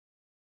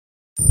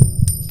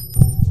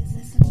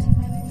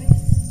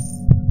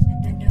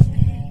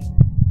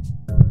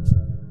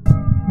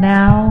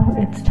Now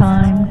it's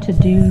time to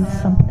do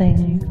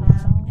something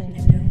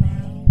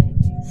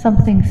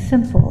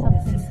simple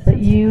that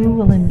you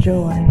will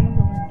enjoy.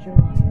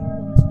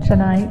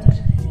 Tonight,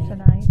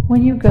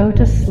 when you go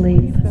to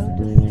sleep,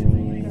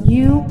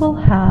 you will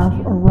have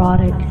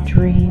erotic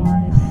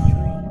dreams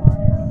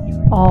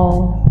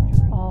all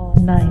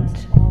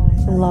night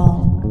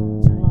long.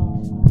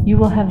 You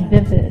will have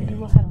vivid,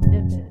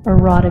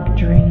 erotic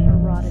dreams.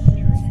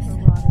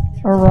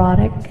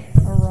 Erotic,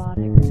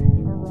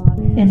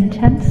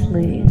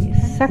 intensely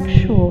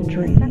sexual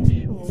dreams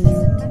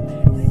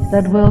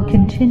that will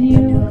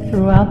continue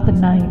throughout the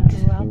night.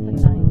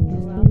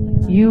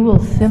 You will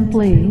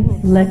simply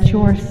let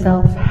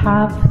yourself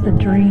have the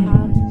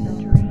dreams.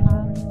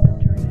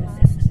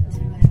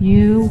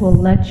 You will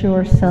let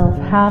yourself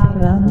have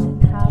them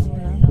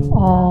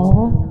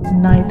all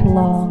night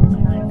long.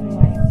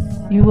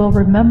 You will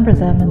remember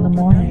them in the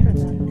morning,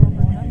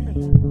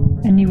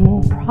 and you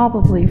will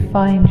probably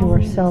find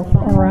yourself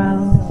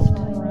aroused,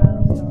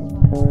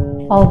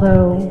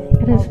 although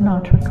it is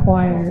not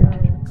required.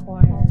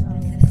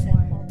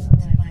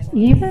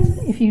 Even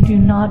if you do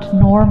not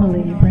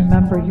normally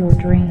remember your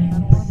dreams,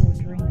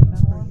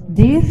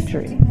 these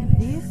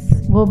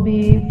dreams will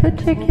be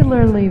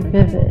particularly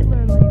vivid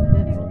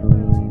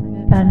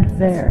and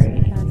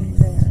very,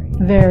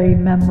 very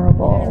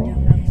memorable.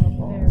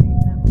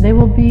 They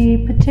will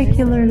be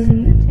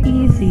particularly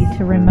easy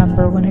to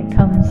remember when it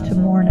comes to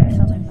morning,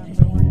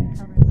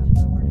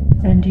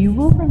 and you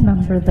will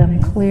remember them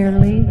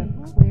clearly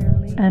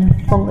and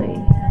fully.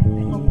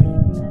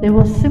 They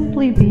will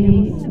simply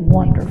be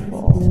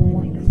wonderful.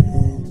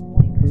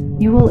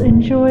 You will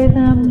enjoy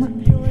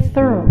them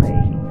thoroughly,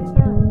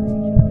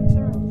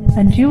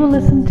 and you will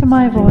listen to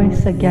my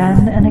voice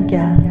again and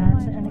again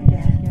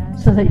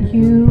so that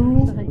you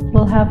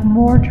will have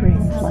more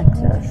dreams like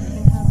this.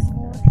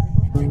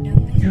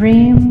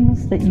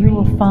 Dreams that you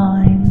will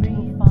find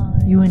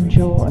you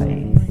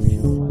enjoy.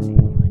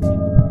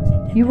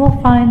 You will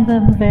find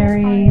them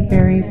very,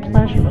 very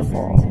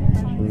pleasurable.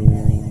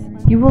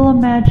 You will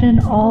imagine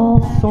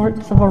all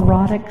sorts of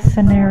erotic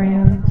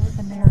scenarios,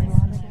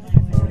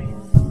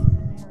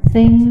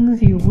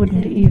 things you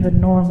wouldn't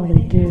even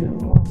normally do,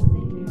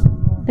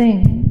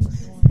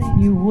 things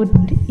you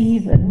wouldn't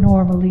even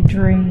normally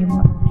dream,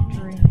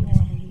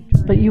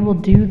 but you will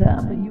do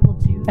them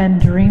and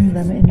dream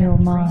them in your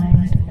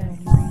mind.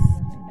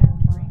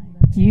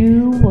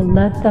 You will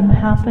let them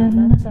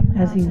happen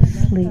as you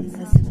sleep.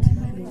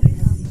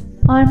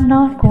 I'm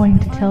not going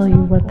to tell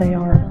you what they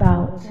are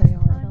about.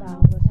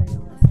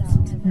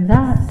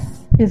 That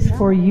is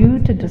for you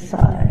to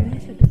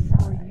decide,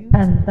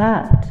 and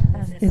that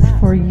is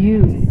for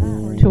you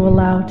to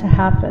allow to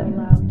happen.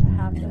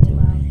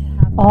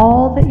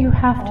 All that you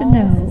have to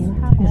know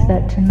is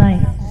that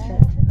tonight,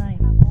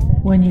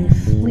 when you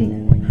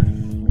sleep,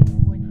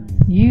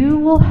 you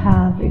will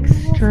have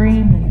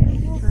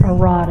extremely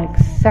erotic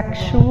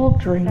sexual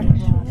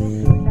dreams.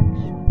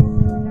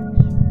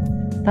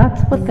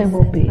 That's what they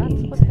will be,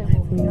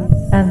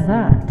 and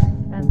that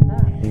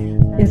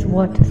is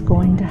what is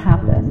going to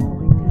happen.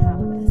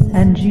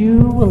 And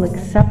you will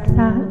accept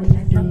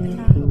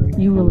that.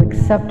 You will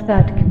accept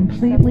that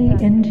completely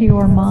into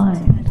your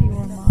mind,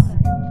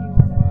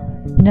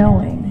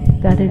 knowing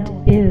that it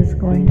is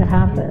going to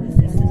happen,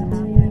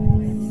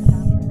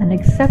 and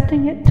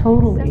accepting it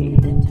totally,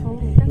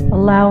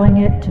 allowing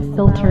it to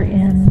filter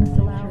in,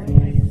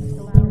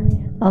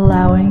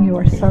 allowing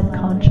your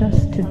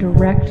subconscious to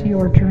direct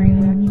your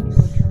dreams,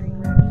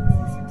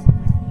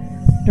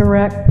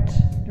 direct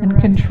and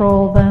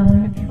control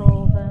them,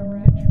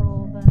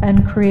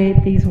 and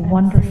create these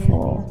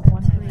wonderful,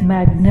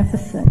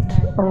 magnificent,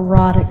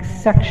 erotic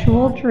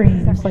sexual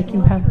dreams like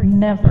you have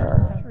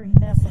never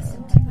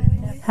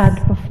had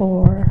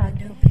before,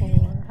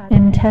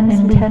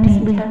 intensely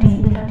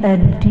deep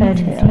and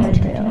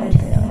detailed.